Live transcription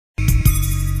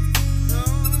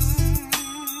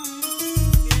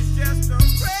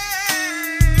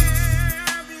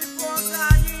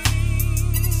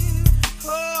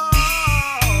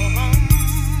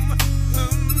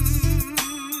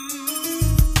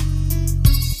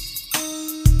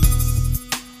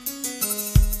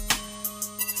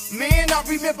I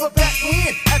remember back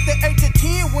when, at the age of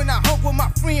 10, when I hung with my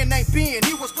friend named Ben.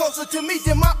 He was closer to me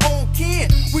than my own kin.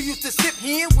 We used to sip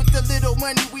hen with the little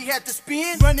money we had to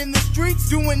spend, running the streets,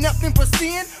 doing nothing but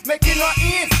sin, making our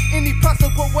ends any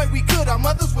possible way we could. Our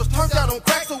mothers was turned out on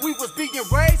crack, so we was being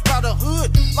raised by the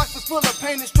hood. Life was full of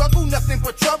pain and struggle, nothing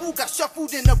but trouble. Got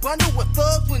shuffled in a bundle with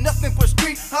thugs with nothing but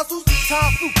street hustles.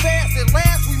 Time flew fast, at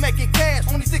last we making cash.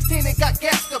 Only 16 and got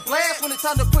gas to blast when it's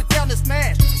time to put down the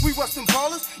smash. We were some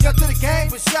ballers, young to the game,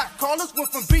 but shot callers.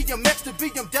 Went from BMX to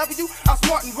BMW,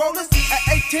 outsmarting rollers. At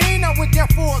 18, I went down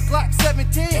for a Glock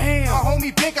 17. Damn. My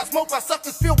homie Ben got smoked by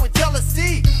suckers filled with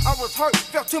jealousy. I was hurt,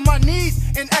 fell to my knees,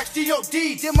 and asked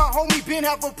G.O.D. Did my homie Ben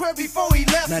have a prayer before he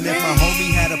left me? Now if my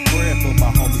homie had a prayer for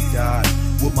my homie died,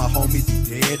 would my homie be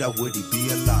dead or would he be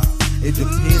alive? It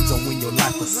depends on when your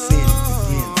life of sin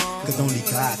begins, cause only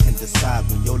God can decide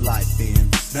when your life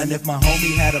ends. Now if my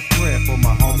homie had a prayer for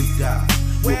my homie died,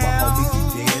 would my homie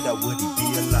be dead or would he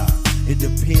be alive? It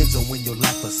depends on when your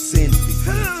life of sin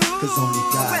begins, cause only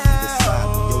God can decide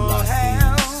when your life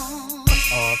ends.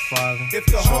 Our Father, If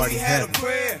the which art homie in had a heaven,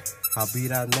 prayer, hallowed be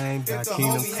thy name, thy If the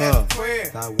kingdom homie had a come, prayer,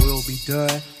 thy will be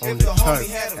done on If the the homie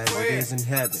earth had a as it prayer, is in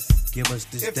heaven. Give us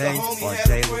this If the day homie our had a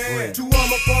daily prayer, bread. To all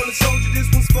my fallen soldier, this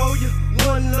one's for you.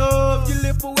 One love, you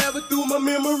live forever through my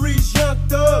memories, young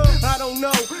thug. I don't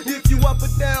know if you up or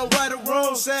down, right or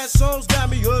wrong. Sad songs got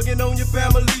me hugging on your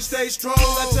family, stay strong.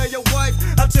 I tell your wife,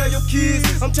 I tell your kids,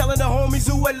 I'm telling the homies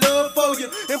who had love for you,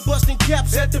 and busting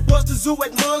caps at the busters who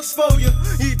had mugs for you.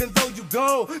 Even though you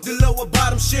gone, the lower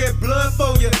bottom shed blood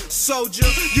for you. Soldier,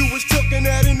 you was taken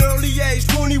at an early age,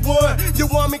 21. Your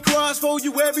woman cries for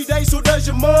you every day, so does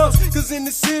your mom's. Cause in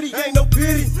the city ain't no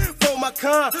pity for my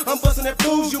kind. I'm busting that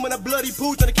fools, you in a bloody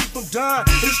pool, trying to keep them dying.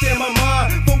 It's in my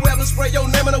mind, forever spray your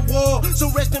name on the wall. So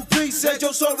rest in peace, said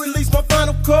your soul release my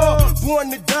final call.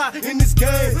 Born to die in this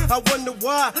game, I wonder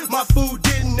why my food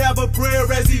didn't have a prayer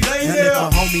as he lay Now there. if my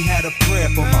homie had a prayer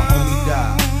for my homie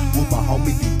died, would my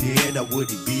homie be dead or would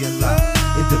he be alive?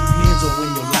 It depends on when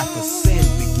your life of sin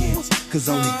begins, cause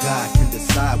only God can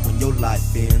decide when your life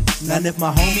ends. Now if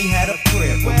my homie had a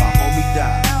prayer for my homie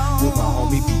died, would my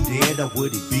homie be dead or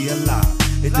would he be alive?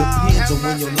 It depends on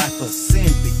when your life of sin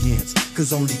begins,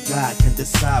 cause only God can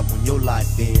decide when your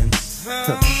life ends.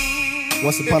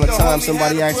 Once upon a time,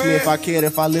 somebody asked me if I cared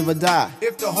if I live or die.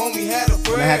 if the homie had a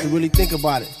prayer, And I had to really think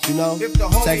about it, you know, If the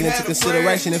homie taking had into a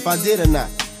consideration if I did or not.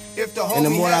 if the homie And the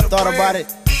more had I a thought prayer, about it,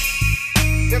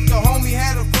 if the homie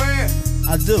had a prayer,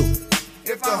 I do.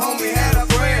 if the homie had a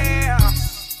prayer,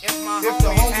 If my If the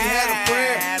homie homie had a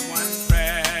prayer, had one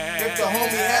prayer, if the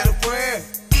homie had a prayer,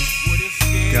 would it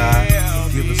still God,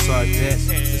 forgive us our be debts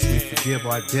here? as we forgive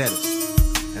our debtors.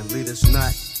 And lead us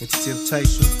not into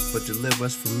temptation, but deliver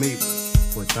us from evil.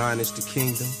 For thine is the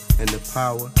kingdom, and the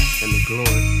power, and the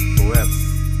glory forever.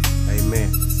 Amen.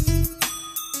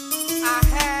 I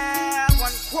have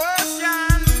one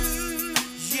question,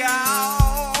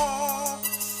 y'all.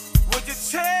 Would you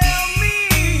tell me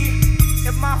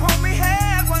if my homie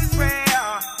had one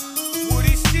prayer, would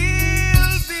he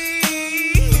still be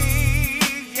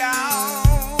here,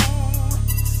 y'all?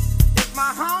 If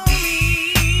my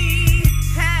homie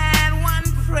had one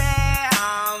prayer,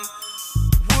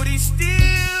 would he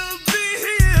still be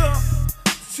here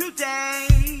today?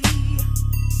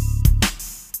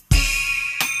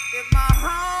 If my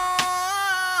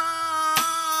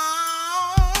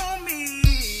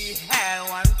homie had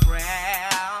one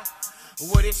prayer,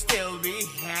 would it still be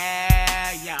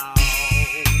here, y'all?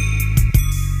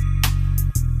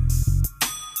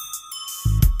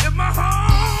 If my homie